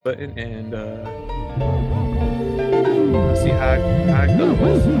button and let's see how it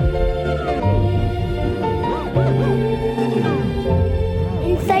goes.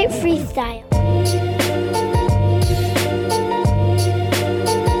 Insight Freestyle.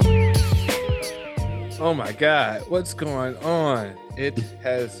 Oh my God, what's going on? It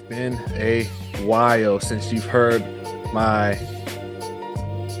has been a while since you've heard my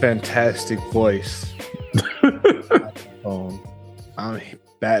fantastic voice. I'm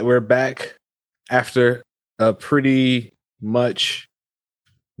back. We're back after a pretty much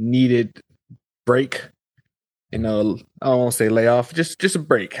needed break. I don't want to say layoff, just a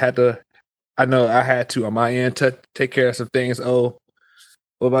break. I know I had to on my end to take care of some things. Oh,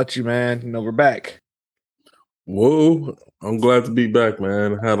 what about you, man? We're back. Whoa, I'm glad to be back,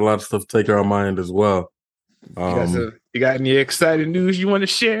 man. I had a lot of stuff to take care of my end as well. You got any exciting news you want to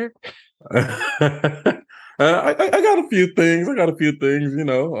share? I got a few things.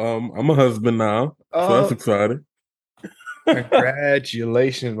 I'm a husband now, so that's exciting.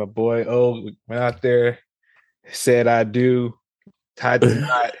 Congratulations, my boy. Oh, went out there, said I do, tied the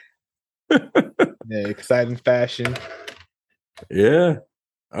knot. Yeah, exciting fashion. Yeah.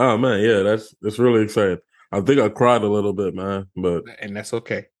 Oh man, yeah, that's really exciting. I think I cried a little bit, man, and that's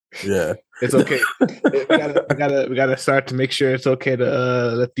okay. Yeah, it's okay. we gotta start to make sure it's okay to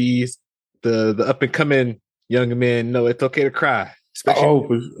let the up and coming young men know it's okay to cry.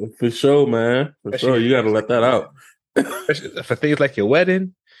 For sure, man. For sure, you got to let that out. For things like your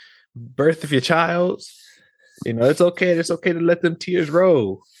wedding, birth of your child, it's okay. It's okay to let them tears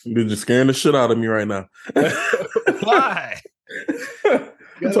roll. You're just scaring the shit out of me right now. Why?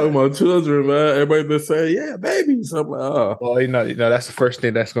 I'm talking about children, man. Everybody been saying, "Yeah, babies." I'm like, oh. Well, that's the first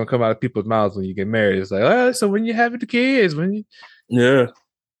thing that's gonna come out of people's mouths when you get married. It's like, oh, so when you have the kids, yeah.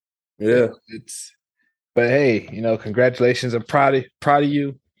 But hey, congratulations. I'm proud of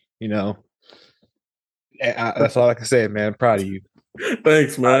you. That's all I can say, man. I'm proud of you.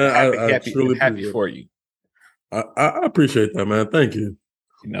 Thanks, man. I'm truly happy for you. I appreciate that, man. Thank you.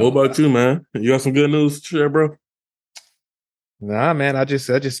 What about you, man? You got some good news to share, bro? Nah, man. I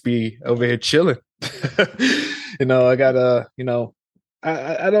just be over here chilling. I gotta,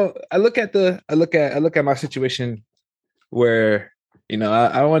 I look at my situation where, I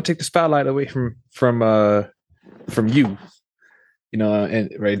don't want to take the spotlight away from you, and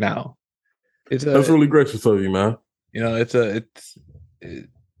right now. That's really gracious of you, man. I'm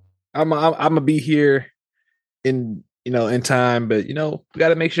gonna be here in time, but we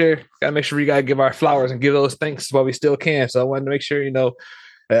gotta make sure we gotta give our flowers and give those thanks while we still can. So I wanted to make sure,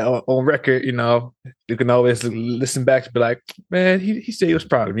 on record, you can always listen back to be like, man, he said he was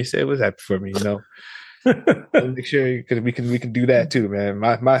proud of me. He said he was happy for me, make sure because we can do that too, man.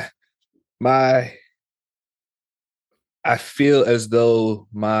 My I feel as though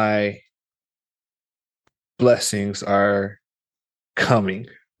my blessings are coming,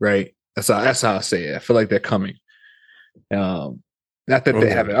 right? That's how I say it. I feel like they're coming. Not that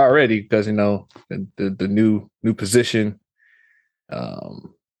they haven't already, because the new position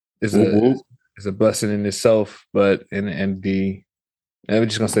is a blessing in itself, but I'm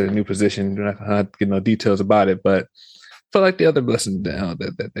just gonna say the new position. We're not gonna get no details about it, but I feel like the other blessings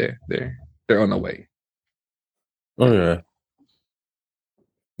that they're on the way. Oh yeah,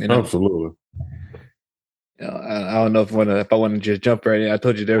 absolutely. I don't know if I want to just jump right in. I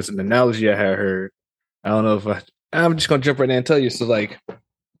told you there was an analogy I had heard. I don't know if I'm just gonna jump right in and tell you. So like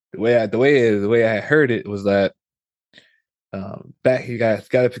the way I heard it was that back, you guys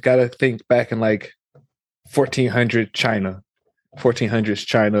gotta think back in like 1400 China, 1400s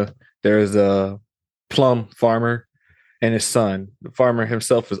China. There's a plum farmer and his son. The farmer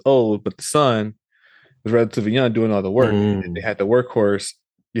himself was old, but the son was relatively young, doing all the work. And they had the workhorse.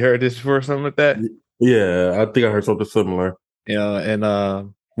 You heard this before, something like that? Yeah, I think I heard something similar.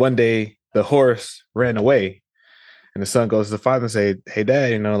 And one day the horse ran away, and the son goes to the father and say, "Hey,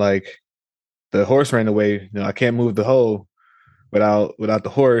 Dad, like the horse ran away. I can't move the hoe without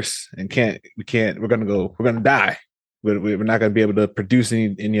the horse, and we're gonna die. We're not gonna be able to produce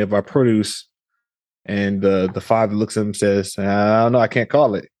any of our produce." And the father looks at him and says, "I don't know. I can't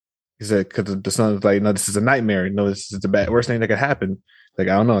call it." He said, because the son's like, "No, this is a nightmare. No, this is the worst thing that could happen. Like,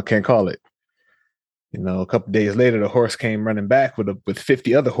 I don't know. I can't call it." A couple of days later, the horse came running back with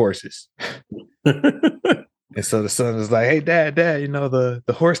 50 other horses. And so the son was like, "Hey, Dad, the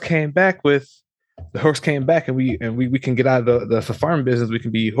horse came back and we can get out of the farm business. We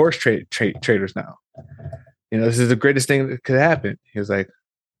can be horse traders now. This is the greatest thing that could happen." He was like,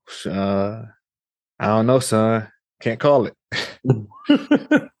 "I don't know, son. Can't call it."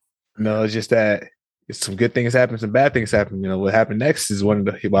 No, it's just that some good things happen, some bad things happen. You know, what happened next is while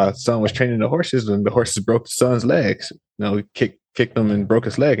the son was training the horses, and the horses broke the son's legs. You know, he kicked him and broke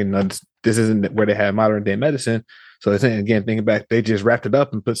his leg. And this isn't where they had modern day medicine. So again, thinking back, they just wrapped it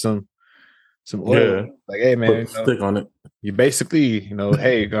up and put some oil. Yeah. Like, hey man, stick on it. You basically,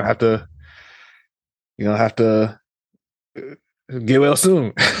 hey, you're gonna have to get well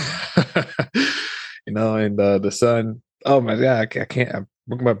soon. And the son, oh my god, I can't. I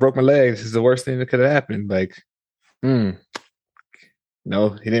broke my legs. This is the worst thing that could have happened. Like, he didn't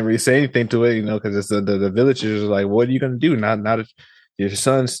really say anything to it, because it's the villagers are like, what are you gonna do now? Now that your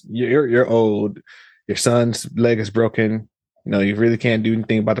son's you're old, your son's leg is broken. You really can't do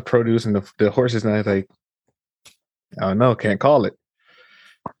anything about the produce and the horses. And I was like, I don't know, can't call it.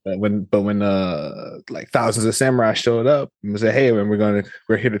 But when like thousands of samurai showed up and said, "Hey,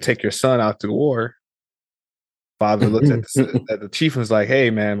 we're here to take your son out to the war," father looks at the chief and was like, "Hey,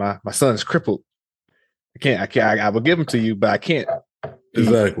 man, my son's crippled. I will give him to you, but I can't.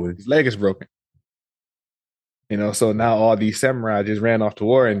 Exactly, his leg is broken." So now all these samurai just ran off to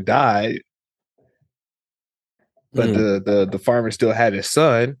war and died. But the farmer still had his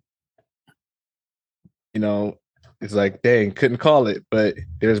son. It's like, dang, couldn't call it, but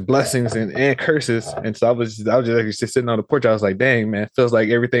there's blessings and curses. And so I was just sitting on the porch. I was like, dang, man, it feels like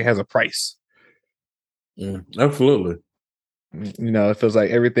everything has a price. Absolutely. It feels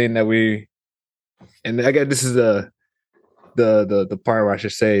like everything that and I guess this is the part where I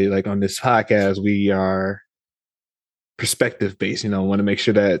should say, like, on this podcast, we are perspective based. Want to make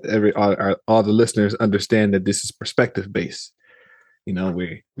sure that all the listeners understand that this is perspective based.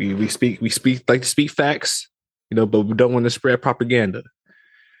 We speak like to speak facts. But we don't want to spread propaganda.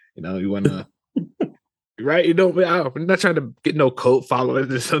 You want to, right? I'm not trying to get no cult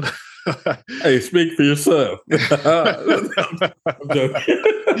followers. Hey, speak for yourself. I'm joking.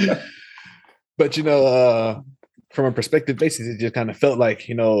 But from a perspective basis, it just kind of felt like,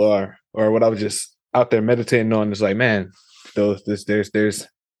 or what I was just out there meditating on is like, man, there's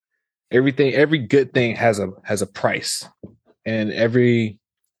everything. Every good thing has a price, and every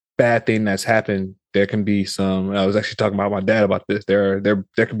bad thing that's happened, there can be some. I was actually talking about my dad about this. There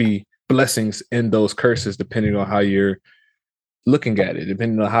could be blessings in those curses, depending on how you're looking at it,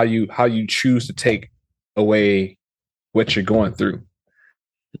 depending on how you choose to take away what you're going through.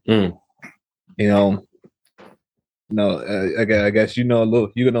 I guess a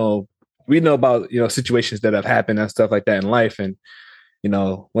little. We know about situations that have happened and stuff like that in life, and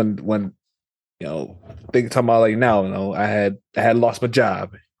when think talking about like now, I had lost my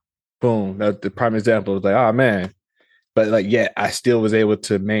job. Boom. That's the prime example. It's like, oh man. But like, yeah, I still was able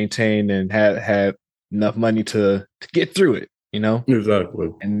to maintain and had enough money to get through it, Exactly.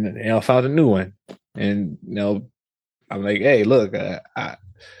 And found a new one. And I'm like, hey, look, I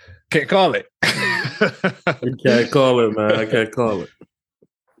can't call it. You can't call it, man. I can't call it.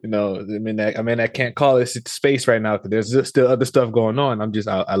 I can't call it space right now because there's still other stuff going on. I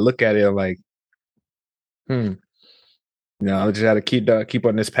look at it, I'm like, I just got to keep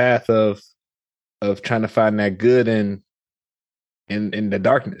on this path of trying to find that good in the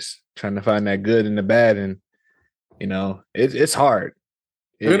darkness, trying to find that good in the bad, and it's hard.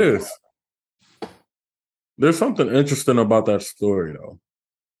 It is. There's something interesting about that story, though.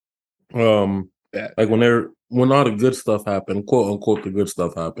 Like when all the good stuff happened, quote unquote, the good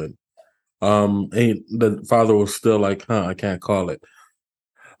stuff happened. And the father was still like, I can't call it.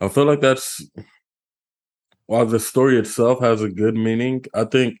 I feel like that's. While the story itself has a good meaning, I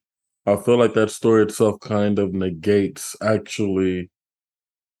feel like that story itself kind of negates actually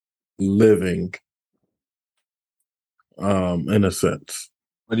living, in a sense.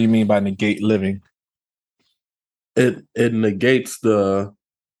 What do you mean by negate living? It negates the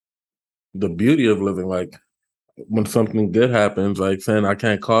beauty of living. Like when something good happens, like saying I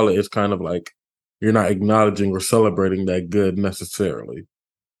can't call it, it's kind of like you're not acknowledging or celebrating that good necessarily.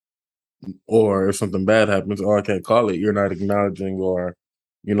 Or if something bad happens, I can't call it, you're not acknowledging or,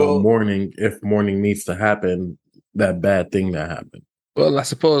 mourning if mourning needs to happen, that bad thing that happened. Well, I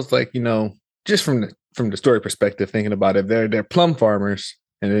suppose just from the story perspective, thinking about it, they're plum farmers,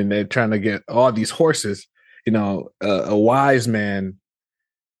 and then they're trying to get all these horses. A wise man.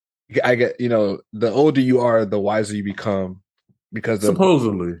 I get the older you are, the wiser you become because of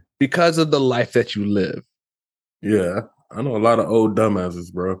the life that you live. Yeah, I know a lot of old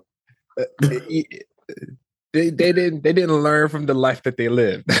dumbasses, bro. They didn't learn from the life that they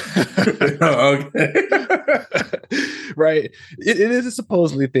lived. Okay. Right. It is a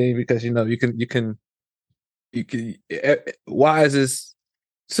supposedly thing because you can wise is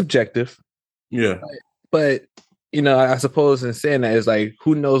subjective. Yeah. But I suppose in saying that is like,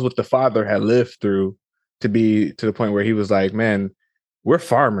 who knows what the father had lived through to be to the point where he was like, man, we're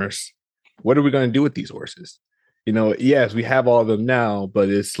farmers. What are we going to do with these horses? Yes, we have all of them now, but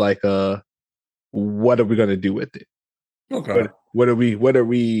it's like, what are we going to do with it? Okay.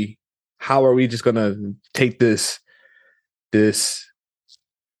 How are we just going to take this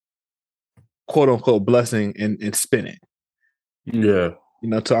quote unquote blessing and spin it? Yeah.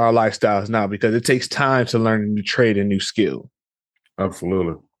 To our lifestyles now, because it takes time to learn a new trade and new skill.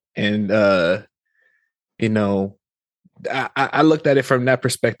 Absolutely. And I looked at it from that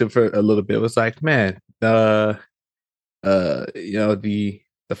perspective for a little bit. It was like, man, the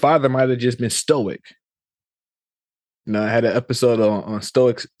father might have just been stoic. I had an episode on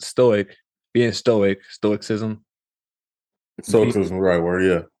being stoicism. Stoicism, right word,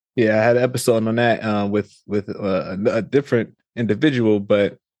 yeah. Yeah, I had an episode on that with a different individual,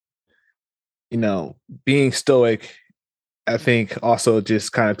 but being stoic, I think also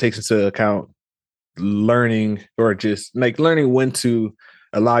just kind of takes into account learning, or just like learning when to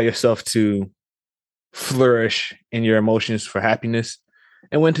allow yourself to flourish in your emotions for happiness,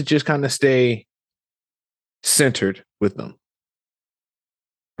 and when to just kind of stay centered with them.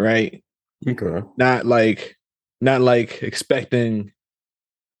 Right? Okay. Not like expecting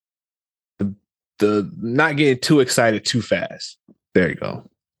the not getting too excited too fast. There you go.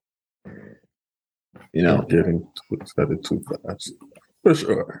 Not getting too excited too fast. For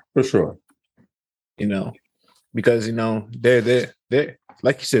sure. Because there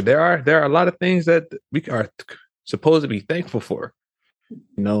like you said, there are a lot of things that we are supposed to be thankful for.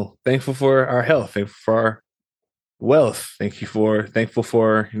 Thankful for our health, thankful for our wealth, thankful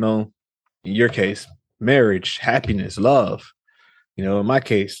for in your case, marriage, happiness, love. In my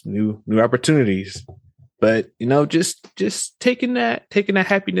case, new opportunities. But just taking that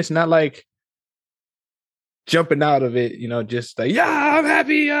happiness, not like jumping out of it, just like, yeah, I'm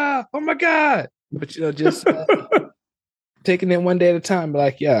happy, oh my God. But just taking it one day at a time,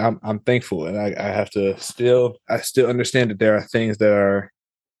 like, yeah, I'm thankful, and I have to I still understand that there are things that are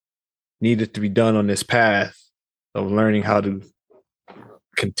needed to be done on this path of learning how to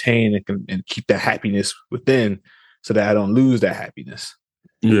contain and keep that happiness within, so that I don't lose that happiness.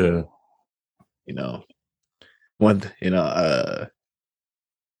 Yeah. I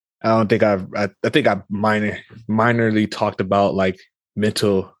don't think I think I minorly talked about like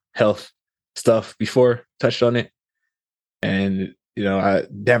mental health stuff before, touched on it. And, I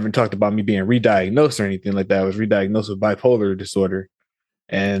haven't talked about me being re-diagnosed or anything like that. I was re-diagnosed with bipolar disorder.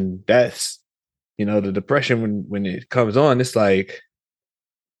 And that's, the depression, when it comes on, it's like,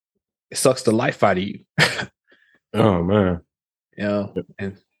 it sucks the life out of you. Oh man.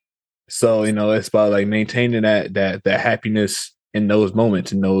 And so, it's about like maintaining that happiness in those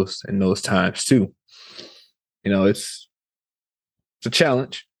moments, in those times too. It's a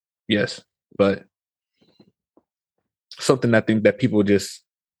challenge, yes, but something I think that people just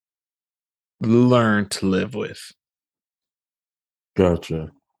learn to live with.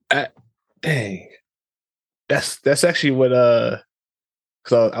 Gotcha. Dang, that's actually what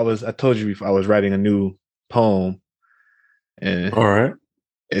because I told you before, I was writing a new poem, and all right,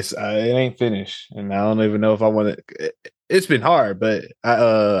 it ain't finished, and I don't even know if I want to. It's been hard, but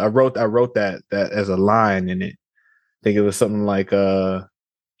I wrote that as a line in it. I think it was something like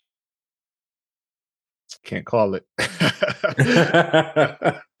can't call it.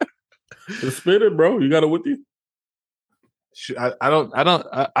 Spit it, bro. You got it with you? I don't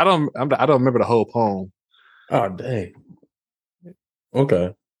remember the whole poem. Oh dang.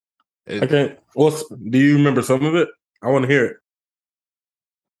 Okay. I can't. Do you remember some of it? I want to hear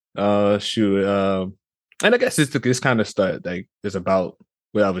it. Shoot. And I guess this kind of stuff like is about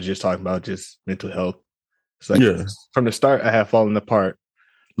what I was just talking about, just mental health. It's like, from the start, I have fallen apart,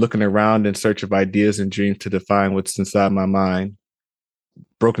 looking around in search of ideas and dreams to define what's inside my mind.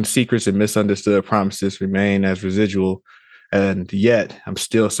 Broken secrets and misunderstood promises remain as residual, and yet I'm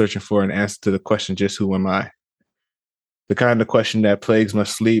still searching for an answer to the question, just who am I? The kind of question that plagues my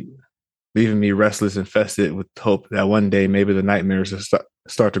sleep, leaving me restless, infested with hope that one day maybe the nightmares will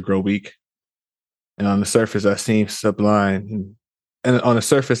start to grow weak. And on the surface, I seem sublime. And on the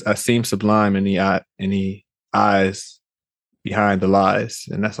surface, I seem sublime in the eyes behind the lies.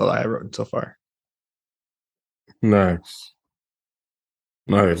 And that's all I wrote so far. Nice.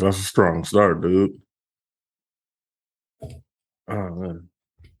 That's a strong start, dude. Oh man,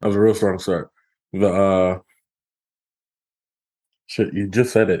 that was a real strong start. Shit, you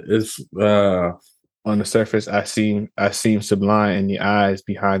just said it. It's on the surface, I seem sublime in the eyes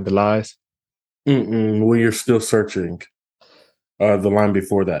behind the lies. Well, you're still searching. The line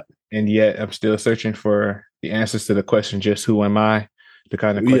before that, and yet I'm still searching for the answers to the question, just who am I? The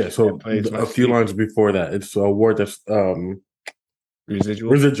kind of Yeah, question that so plays my a few sleep. lines before that, it's a word that's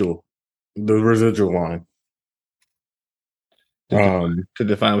Residual. residual. The residual line. To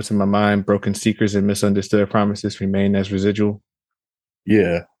define what's in my mind, broken secrets and misunderstood promises remain as residual.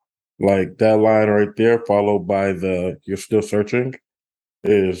 Yeah. Like that line right there, followed by the "you're still searching,"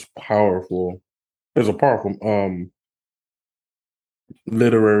 is powerful. It's a powerful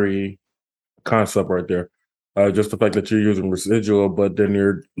literary concept right there. Just the fact that you're using residual, but then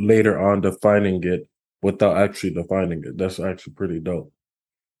you're later on defining it without actually defining it. That's actually pretty dope.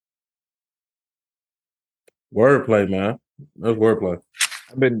 Wordplay, man. That's wordplay.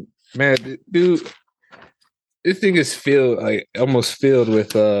 I've been man, dude. This thing is filled, like almost filled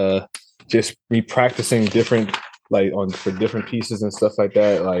with just me practicing different, like on for different pieces and stuff like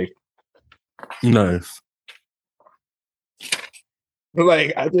that. Nice.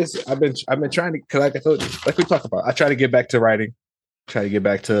 Like I've been trying to, cause like I told you, like we talked about, I try to get back to writing, try to get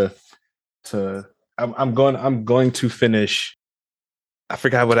back to I'm going to finish. I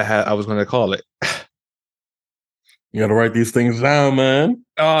forgot what I was going to call it. You got to write these things down, man.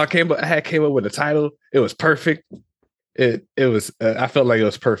 Oh, I came up with a title. It was perfect. It was. I felt like it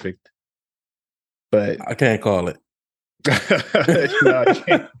was perfect, but I can't call it. no, I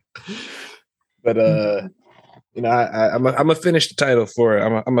can't. But you know, I'm gonna finish the title for it.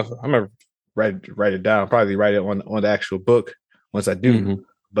 I'm gonna write it down. Probably write it on the actual book once I do. Mm-hmm.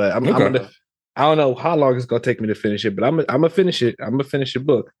 But I'm gonna. I don't know how long it's gonna take me to finish it, but I'm gonna finish it. I'm gonna finish the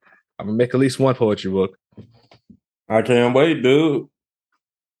book. I'm gonna make at least one poetry book. I can't wait, dude.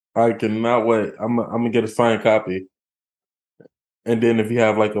 I cannot wait. I'm gonna get a signed copy, and then if you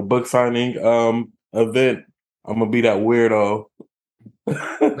have like a book signing event, I'm gonna be that weirdo,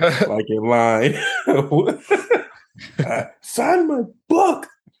 like in line. Sign my book.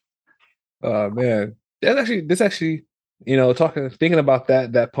 Oh man, this actually, you know, thinking about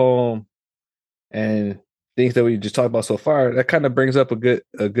that poem and things that we just talked about so far, that kind of brings up a good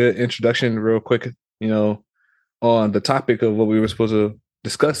introduction real quick, you know, on the topic of what we were supposed to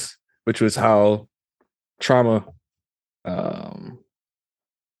discuss, which was how trauma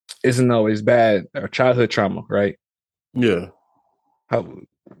isn't always bad, or childhood trauma, right? Yeah. How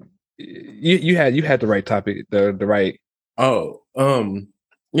you had the right topic, the right. Oh,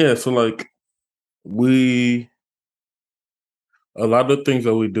 yeah. So like a lot of things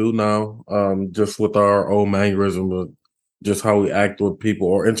that we do now, just with our own mannerism of just how we act with people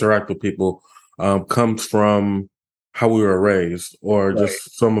or interact with people, comes from how we were raised or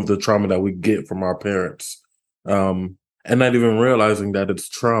just some of the trauma that we get from our parents. And not even realizing that it's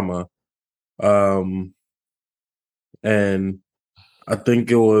trauma. And I think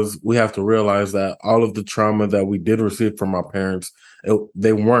we have to realize that all of the trauma that we did receive from our parents,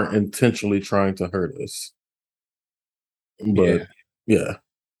 they weren't intentionally trying to hurt us. But yeah.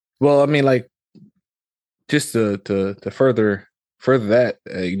 Well, I mean, like, just to further that,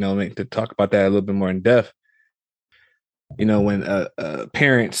 you know, to talk about that a little bit more in depth. You know, when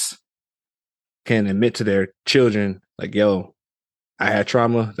parents can admit to their children, like, "Yo, I had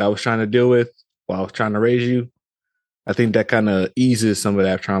trauma that I was trying to deal with while I was trying to raise you." I think that kind of eases some of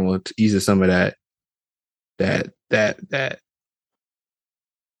that trauma, eases some of that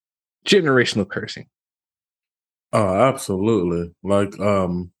generational cursing. Oh, absolutely. Like,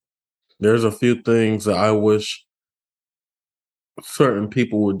 there's a few things that I wish certain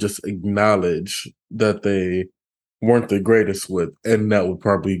people would just acknowledge that they weren't the greatest with, and that would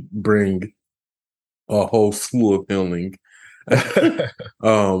probably bring a whole slew of healing.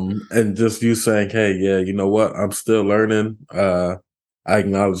 And just you saying, "Hey, yeah, you know what? I'm still learning. I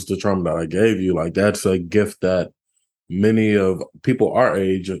acknowledge the trauma that I gave you." Like that's a gift that many of people our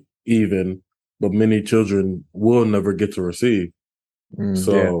age, even, but many children will never get to receive.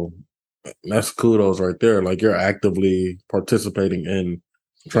 So that's kudos right there. Like you're actively participating in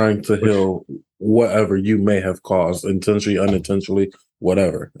trying to heal whatever you may have caused, intentionally, unintentionally,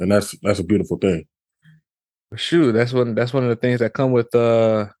 whatever. And that's a beautiful thing. Shoot, that's one of the things that come with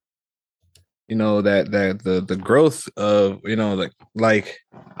you know, that the growth of, you know, like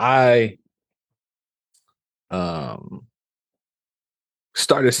I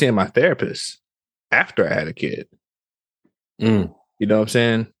started seeing my therapist after I had a kid. Mm. You know what I'm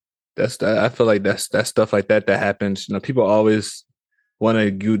saying? I feel like that's stuff like that happens. You know, people always want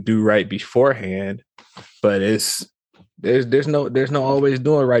to do right beforehand, but there's no always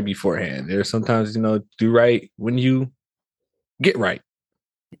doing right beforehand. There's sometimes, you know, do right when you get right.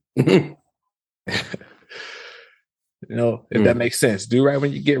 You know, if that makes sense. Do right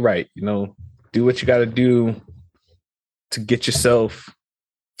when you get right. You know, do what you got to do to get yourself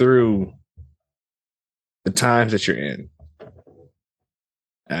through the times that you're in.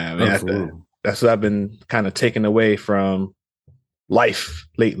 I mean, Absolutely. that's what I've been kind of taking away from life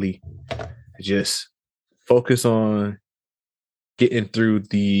lately. Just focus on getting through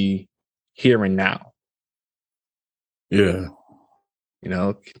the here and now. Yeah. You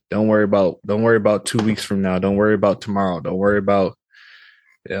know, don't worry about 2 weeks from now. Don't worry about tomorrow. Don't worry about,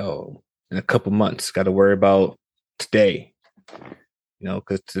 in a couple months. Got to worry about today. You know,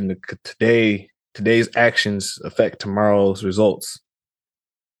 because today's actions affect tomorrow's results.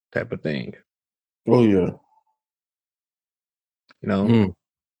 Type of thing. Oh yeah. You know,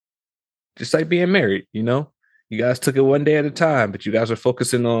 just like being married. You know, you guys took it one day at a time, but you guys are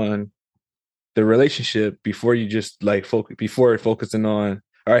focusing on the relationship before you just like focusing on,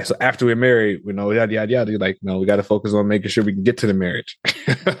 all right, so after we're married, yada yada yada, you're like, no, we got to focus on making sure we can get to the marriage.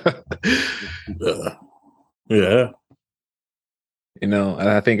 Yeah. And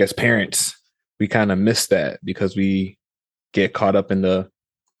I think as parents we kind of miss that because we get caught up in the,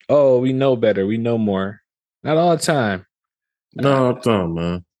 oh, we know better, we know more. Not all the time. No, it's on,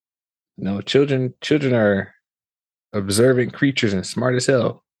 man. No, children are observant creatures and smart as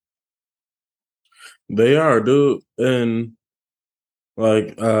hell. They are, dude. And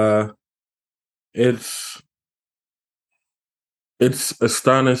like it's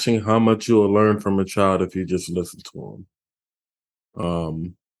astonishing how much you will learn from a child if you just listen to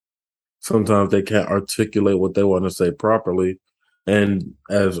them. Sometimes they can't articulate what they want to say properly, and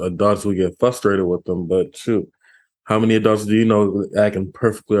as adults we get frustrated with them. But shoot, how many adults do you know that can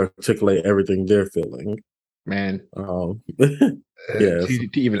perfectly articulate everything they're feeling? Man, yes, to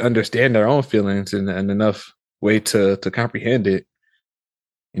even understand their own feelings and enough way to comprehend it.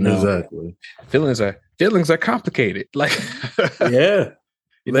 Exactly. Feelings are complicated. Like, yeah,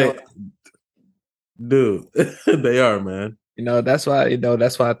 dude, they are, man. That's why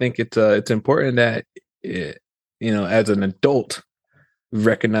I think it's important that as an adult,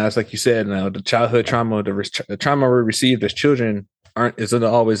 recognize, like you said, the childhood trauma, the trauma we received as children isn't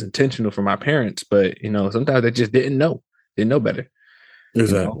always intentional from our parents, but sometimes they just didn't know better.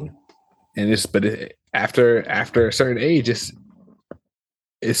 Exactly. After a certain age,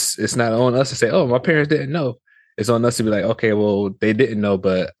 it's not on us to say, oh, my parents didn't know. It's on us to be like, okay, well, they didn't know,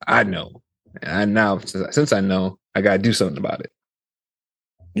 but I know. And now, since I know, I got to do something about it.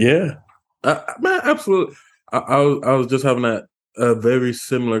 Yeah, man, absolutely. I was just having a very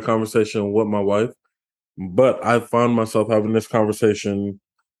similar conversation with my wife, but I found myself having this conversation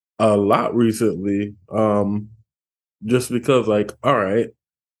a lot recently. Just because, like, all right,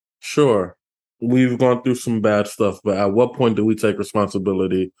 sure, we've gone through some bad stuff, but at what point do we take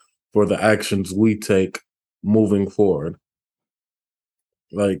responsibility for the actions we take moving forward?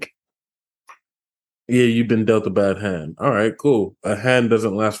 Like, yeah, you've been dealt a bad hand. All right, cool. A hand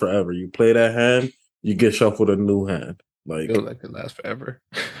doesn't last forever. You play that hand, you get shuffled a new hand. Like, feels like it lasts forever.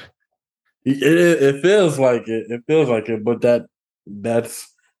 it feels like it. It feels like it, but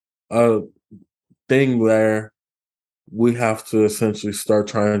that's a thing where we have to essentially start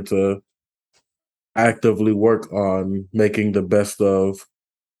trying to actively work on making the best of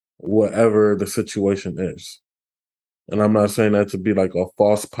whatever the situation is. And I'm not saying that to be like a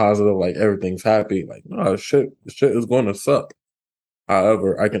false positive, like everything's happy. Like, no, shit is going to suck.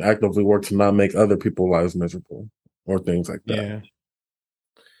 However, I can actively work to not make other people's lives miserable or things like that. Yeah.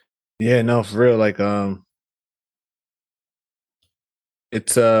 Yeah, no, for real. Like,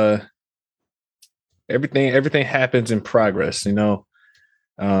 it's everything happens in progress, Yeah.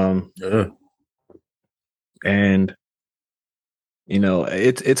 and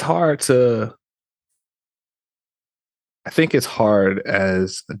it's hard to. I think it's hard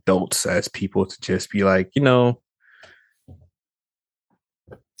as adults, as people, to just be like, the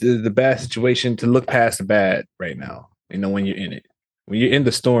bad situation, to look past the bad right now. When you're in it, when you're in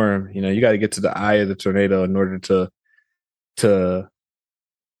the storm, you got to get to the eye of the tornado in order to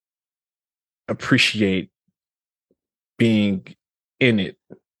appreciate being in it,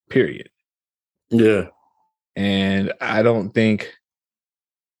 period. Yeah. And I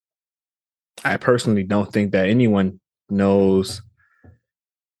personally don't think that anyone knows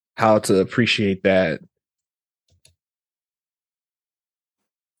how to appreciate that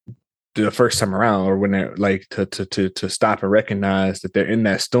the first time around, or when they're like to stop and recognize that they're in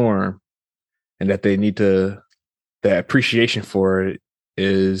that storm and that they need to, that appreciation for it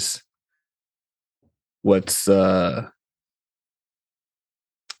is what's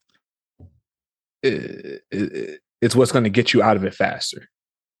it's what's going to get you out of it faster.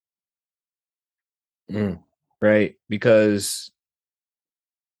 Right? Because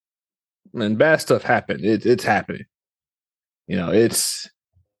when bad stuff happened, it's happening. It's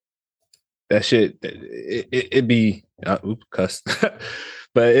that shit, it be cuss,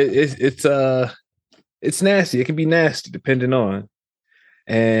 but it's nasty. It can be nasty depending on.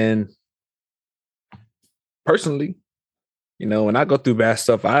 And personally, you know, when I go through bad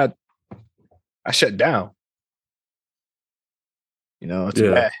stuff, I shut down. You know, it's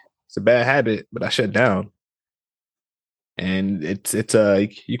a bad habit, but I shut down. And it's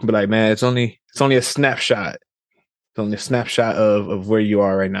you can be like, man, it's only a snapshot. It's only a snapshot of where you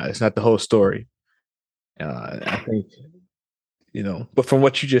are right now. It's not the whole story. I think, you know, but from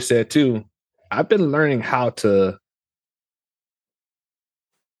what you just said too, I've been learning how to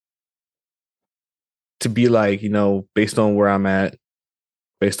be like, you know, based on where I'm at,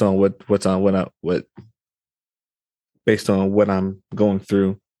 based on based on what I'm going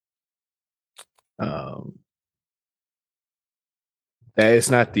through. That it's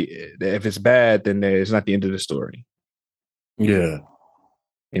not if it's bad, then it's not the end of the story. Yeah.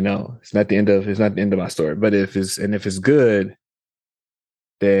 You know, it's not the end of my story. But if it's good,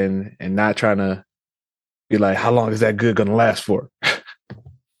 then, and not trying to be like, how long is that good gonna last for?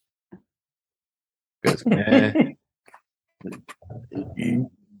 Because man,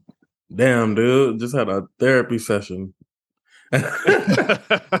 damn, dude, just had a therapy session.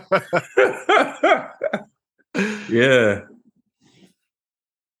 Yeah.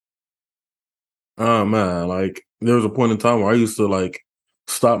 Oh man, like there was a point in time where I used to like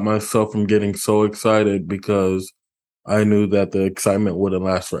stop myself from getting so excited because I knew that the excitement wouldn't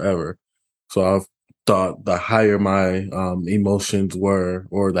last forever. So I thought the higher my emotions were,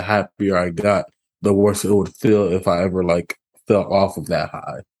 or the happier I got, the worse it would feel if I ever like fell off of that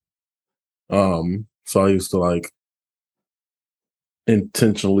high. So I used to like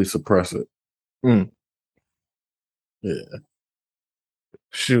intentionally suppress it. Yeah.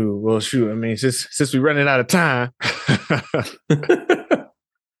 Shoot. I mean, since we're running out of time,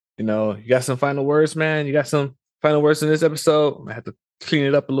 you know, you got some final words, man. You got some final words in this episode. I have to clean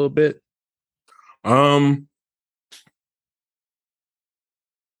it up a little bit. I'll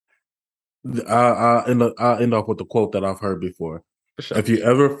end off with the quote that I've heard before. Sure. If you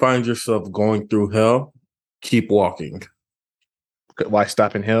ever find yourself going through hell, keep walking. Why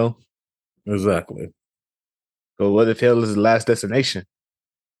stop in hell? Exactly. But what if hell is the last destination?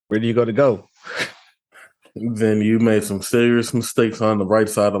 Where do you go to go? Then you made some serious mistakes on the right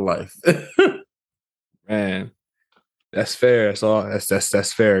side of life. Man, that's fair. That's all.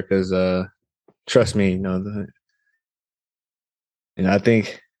 That's fair because trust me, you know. I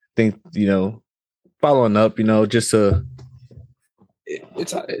think you know, following up, you know, just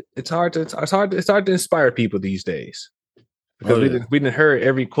it's hard to inspire people these days because we didn't heard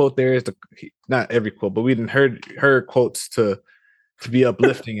every quote there is not every quote, but we didn't heard quotes to be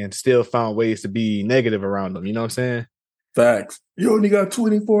uplifting and still found ways to be negative around them. You know what I'm saying? Facts. You only got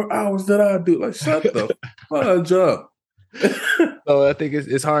 24 hours that I do. Like, shut the fudge up. So I think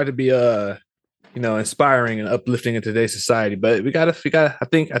it's hard to be you know, inspiring and uplifting in today's society. But we gotta I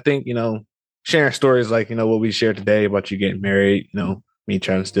think, you know, sharing stories like, you know, what we shared today about you getting married, you know, me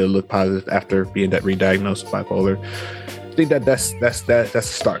trying to still look positive after being re-diagnosed with bipolar. I think that's a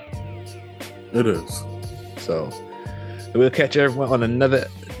start. It is. So we'll catch everyone on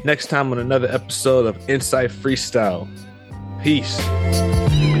next time on another episode of Insight Freestyle. Peace.